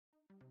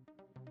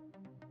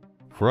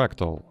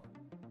Fractal.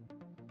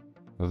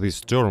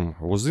 This term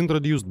was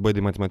introduced by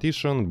the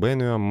mathematician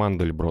Benoit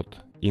Mandelbrot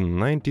in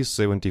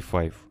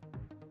 1975.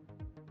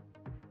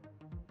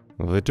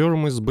 The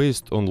term is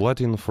based on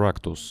Latin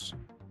fractus,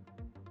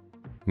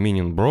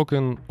 meaning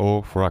broken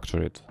or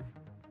fractured.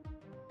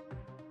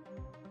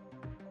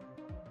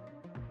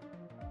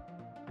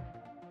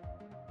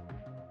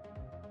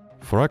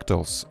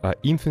 Fractals are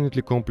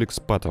infinitely complex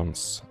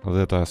patterns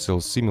that are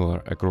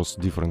self-similar across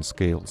different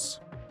scales.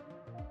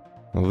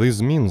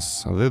 This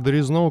means that there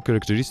is no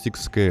characteristic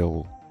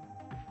scale.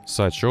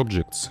 Such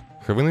objects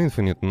have an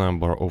infinite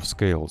number of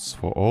scales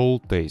for all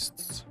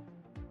tastes.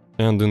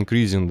 And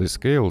increasing the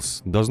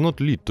scales does not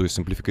lead to a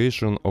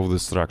simplification of the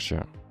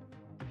structure.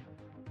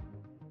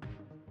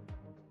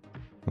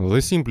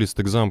 The simplest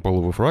example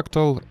of a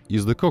fractal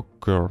is the Koch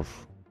curve.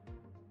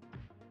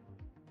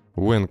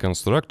 When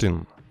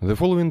constructing, the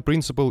following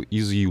principle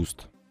is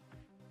used.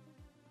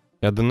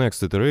 At the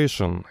next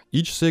iteration,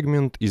 each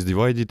segment is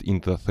divided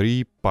into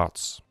 3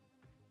 parts.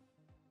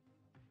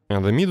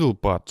 And the middle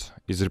part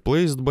is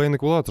replaced by an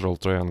equilateral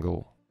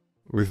triangle,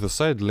 with a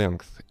side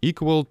length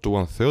equal to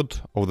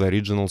 1/3 of the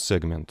original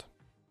segment.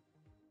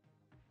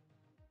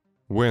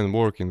 When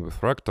working with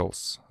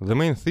fractals, the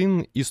main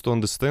thing is to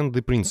understand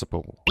the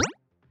principle.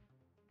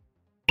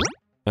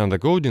 And the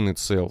coding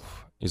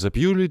itself is a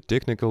purely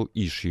technical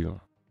issue.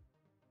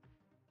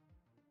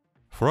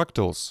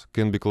 Fractals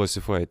can be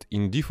classified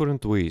in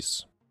different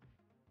ways.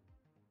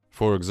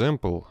 For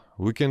example,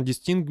 we can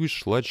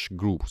distinguish large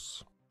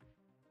groups.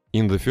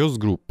 In the first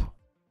group,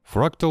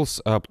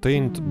 fractals are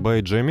obtained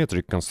by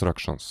geometric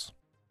constructions.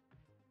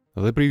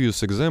 The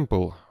previous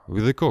example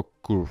with the Koch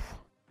curve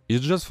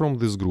is just from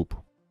this group.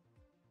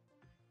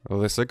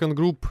 The second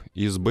group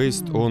is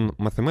based on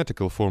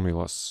mathematical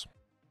formulas.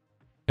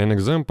 An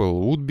example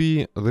would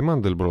be the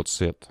Mandelbrot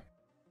set.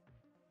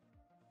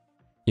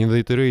 In the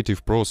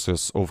iterative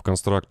process of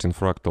constructing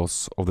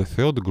fractals of the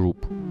third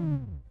group,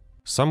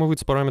 some of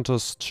its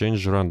parameters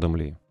change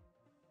randomly.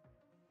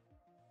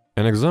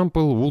 An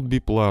example would be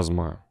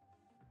plasma.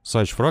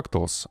 Such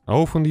fractals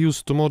are often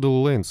used to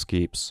model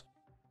landscapes.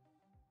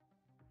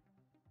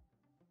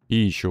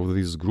 Each of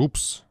these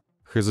groups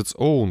has its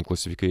own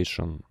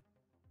classification.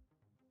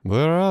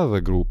 There are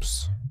other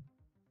groups,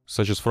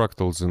 such as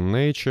fractals in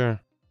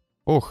nature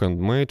or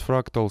handmade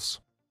fractals.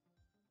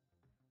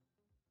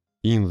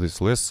 In this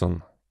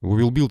lesson, we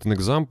will build an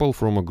example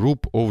from a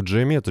group of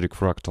geometric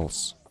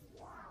fractals.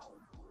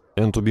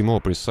 And to be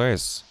more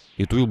precise,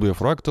 it will be a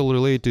fractal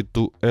related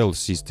to L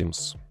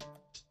systems.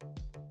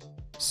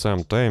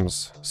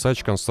 Sometimes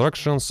such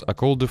constructions are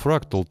called the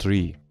fractal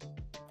tree.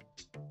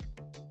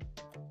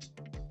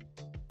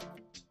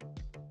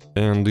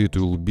 And it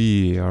will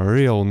be a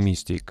real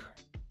mystic.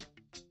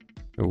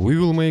 We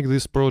will make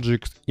this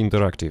project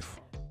interactive.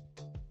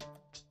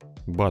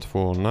 But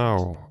for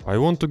now, I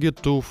want to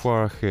get too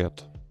far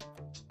ahead.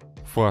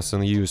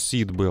 Fasten your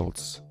seat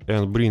belts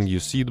and bring your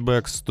seat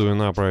backs to an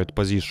upright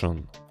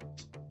position.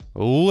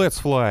 Let's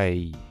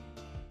fly!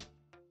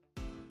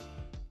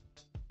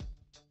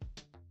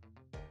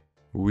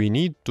 We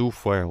need 2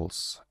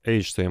 files,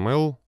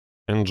 HTML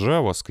and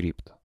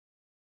JavaScript.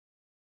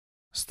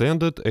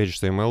 Standard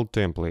HTML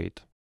template.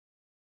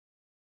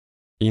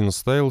 In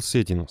style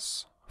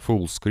settings,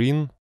 full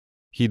screen,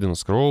 hidden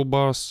scroll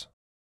bars,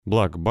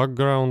 black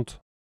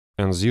background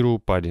and 0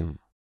 padding.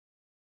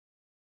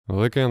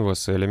 The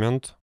canvas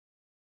element.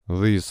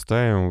 This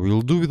time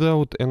we'll do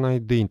without an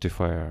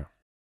identifier.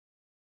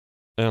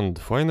 And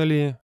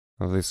finally,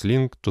 this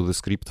link to the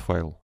script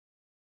file.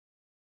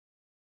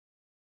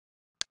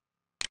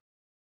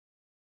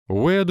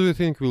 Where do you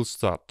think we'll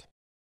start?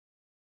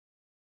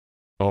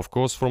 Of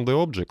course, from the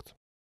object.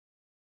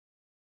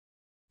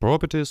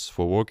 Properties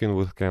for working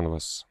with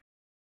canvas.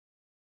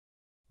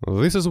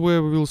 This is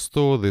where we will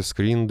store the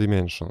screen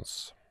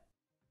dimensions.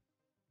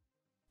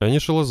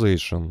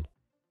 Initialization.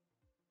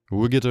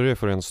 We get a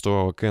reference to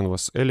our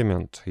canvas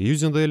element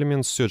using the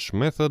element search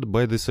method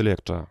by the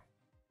selector.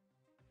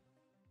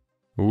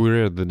 We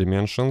read the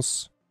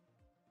dimensions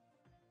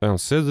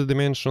and set the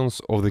dimensions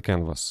of the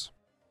canvas.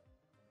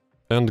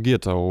 And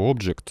get our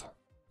object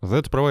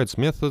that provides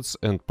methods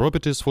and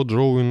properties for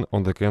drawing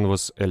on the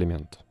canvas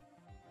element.